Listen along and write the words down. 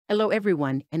Hello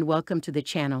everyone and welcome to the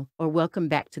channel or welcome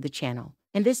back to the channel.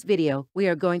 In this video, we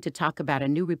are going to talk about a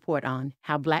new report on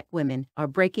how Black women are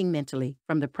breaking mentally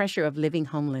from the pressure of living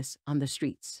homeless on the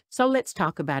streets. So let's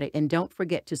talk about it, and don't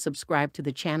forget to subscribe to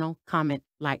the channel, comment,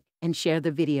 like, and share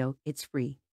the video. It's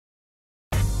free.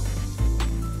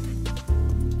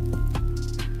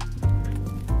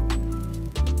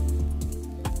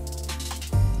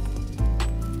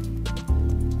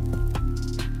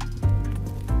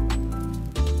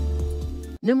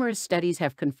 Numerous studies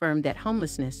have confirmed that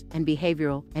homelessness and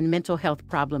behavioral and mental health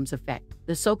problems affect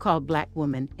the so-called Black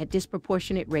woman at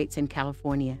disproportionate rates in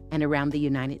California and around the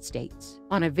United States.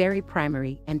 On a very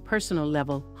primary and personal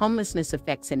level, homelessness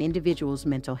affects an individual's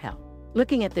mental health.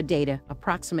 Looking at the data,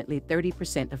 approximately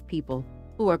 30% of people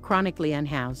who are chronically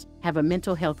unhoused have a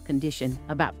mental health condition,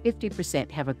 about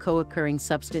 50% have a co-occurring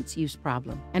substance use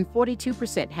problem, and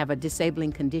 42% have a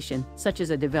disabling condition such as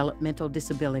a developmental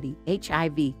disability,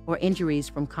 HIV, or injuries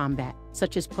from combat,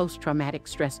 such as post-traumatic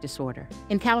stress disorder.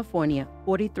 In California,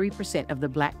 43% of the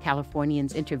Black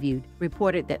Californians interviewed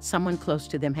reported that someone close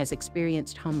to them has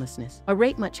experienced homelessness, a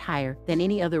rate much higher than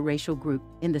any other racial group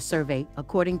in the survey,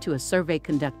 according to a survey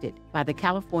conducted by the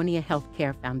California Health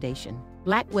Care Foundation.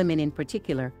 Black women in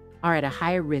particular are at a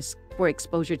higher risk for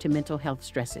exposure to mental health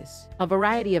stresses. A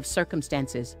variety of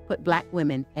circumstances put Black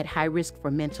women at high risk for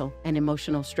mental and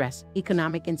emotional stress,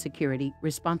 economic insecurity,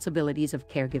 responsibilities of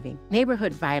caregiving,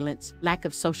 neighborhood violence, lack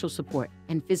of social support,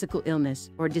 and physical illness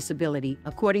or disability,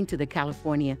 according to the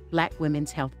California Black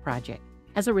Women's Health Project.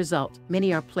 As a result,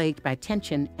 many are plagued by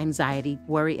tension, anxiety,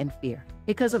 worry, and fear.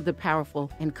 Because of the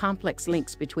powerful and complex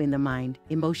links between the mind,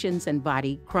 emotions, and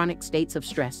body, chronic states of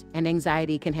stress and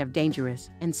anxiety can have dangerous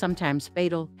and sometimes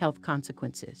fatal health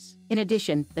consequences. In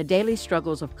addition, the daily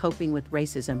struggles of coping with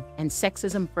racism and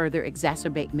sexism further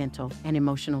exacerbate mental and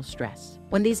emotional stress.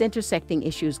 When these intersecting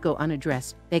issues go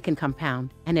unaddressed, they can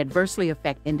compound and adversely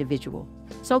affect individuals.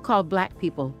 So-called Black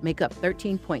people make up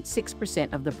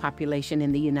 13.6% of the population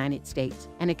in the United States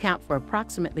and account for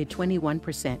approximately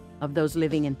 21% of those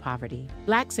living in poverty.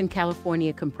 Blacks in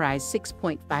California comprise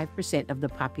 6.5% of the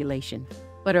population,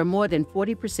 but are more than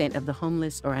 40% of the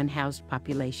homeless or unhoused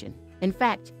population. In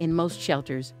fact, in most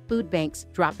shelters, food banks,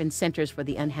 drop-in centers for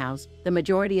the unhoused, the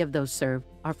majority of those served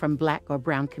are from Black or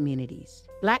brown communities.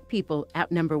 Black people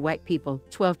outnumber white people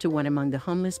 12-1 among the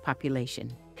homeless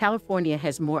population. California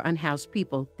has more unhoused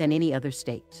people than any other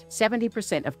state.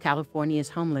 70% of California's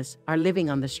homeless are living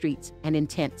on the streets and in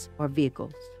tents or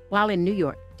vehicles. While in New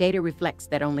York, data reflects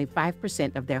that only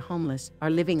 5% of their homeless are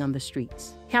living on the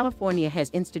streets. California has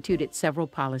instituted several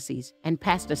policies and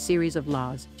passed a series of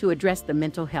laws to address the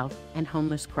mental health and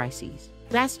homeless crises.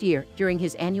 Last year, during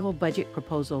his annual budget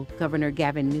proposal, Governor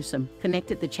Gavin Newsom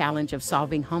connected the challenge of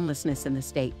solving homelessness in the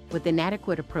state with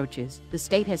inadequate approaches the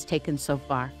state has taken so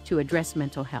far to address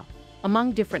mental health.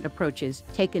 Among different approaches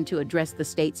taken to address the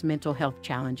state's mental health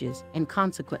challenges and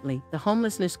consequently the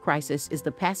homelessness crisis is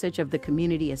the passage of the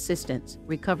Community Assistance,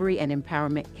 Recovery and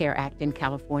Empowerment Care Act in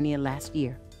California last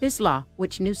year. This law,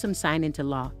 which Newsom signed into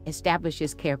law,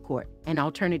 establishes care court, an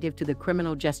alternative to the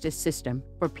criminal justice system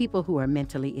for people who are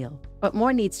mentally ill. But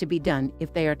more needs to be done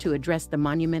if they are to address the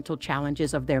monumental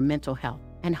challenges of their mental health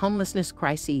and homelessness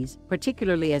crises,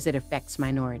 particularly as it affects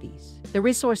minorities. The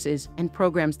resources and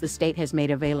programs the state has made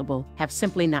available have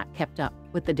simply not kept up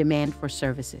with the demand for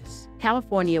services.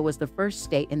 California was the first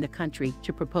state in the country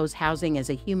to propose housing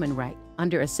as a human right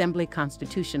under Assembly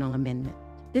Constitutional Amendment.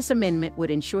 This amendment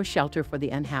would ensure shelter for the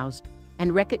unhoused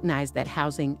and recognize that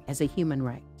housing as a human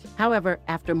right. However,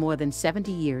 after more than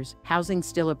 70 years, housing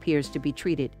still appears to be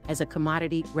treated as a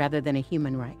commodity rather than a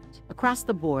human right. Across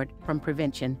the board, from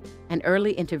prevention and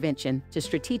early intervention to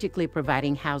strategically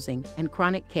providing housing and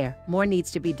chronic care, more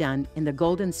needs to be done in the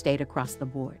Golden State across the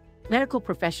board. Medical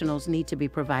professionals need to be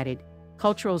provided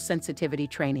cultural sensitivity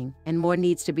training, and more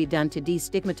needs to be done to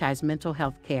destigmatize mental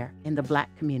health care in the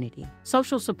Black community.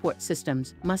 Social support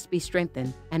systems must be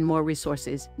strengthened, and more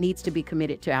resources needs to be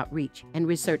committed to outreach and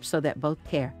research so that both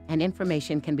care and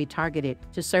information can be targeted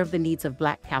to serve the needs of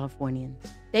Black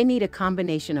Californians. They need a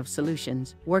combination of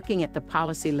solutions working at the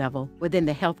policy level within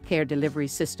the healthcare delivery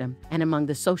system and among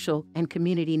the social and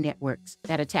community networks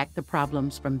that attack the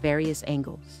problems from various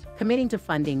angles. Committing to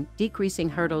funding, decreasing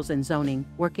hurdles in zoning,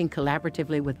 working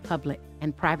collaboratively with public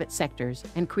and private sectors,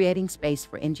 and creating space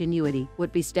for ingenuity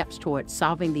would be steps towards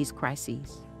solving these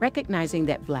crises. Recognizing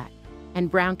that Black and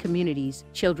brown communities,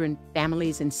 children,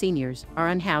 families, and seniors are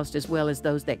unhoused as well as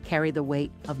those that carry the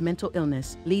weight of mental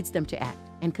illness leads them to act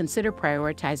and consider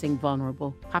prioritizing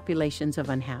vulnerable populations of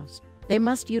unhoused. They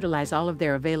must utilize all of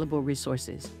their available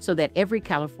resources so that every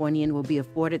Californian will be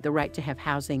afforded the right to have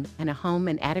housing and a home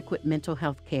and adequate mental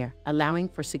health care, allowing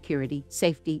for security,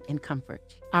 safety, and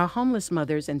comfort. Our homeless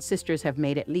mothers and sisters have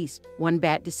made at least one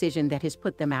bad decision that has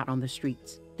put them out on the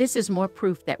streets. This is more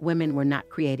proof that women were not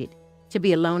created to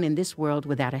be alone in this world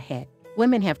without a head.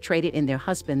 Women have traded in their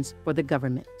husbands for the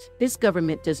government. This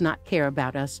government does not care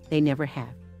about us, they never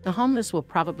have. The homeless will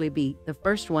probably be the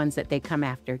first ones that they come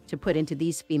after to put into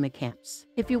these FEMA camps.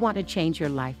 If you want to change your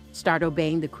life, start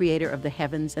obeying the Creator of the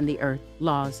heavens and the earth,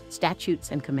 laws,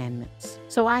 statutes, and commandments.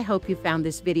 So I hope you found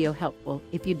this video helpful.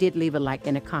 If you did, leave a like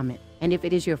and a comment. And if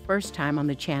it is your first time on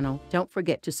the channel, don't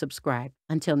forget to subscribe.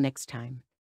 Until next time.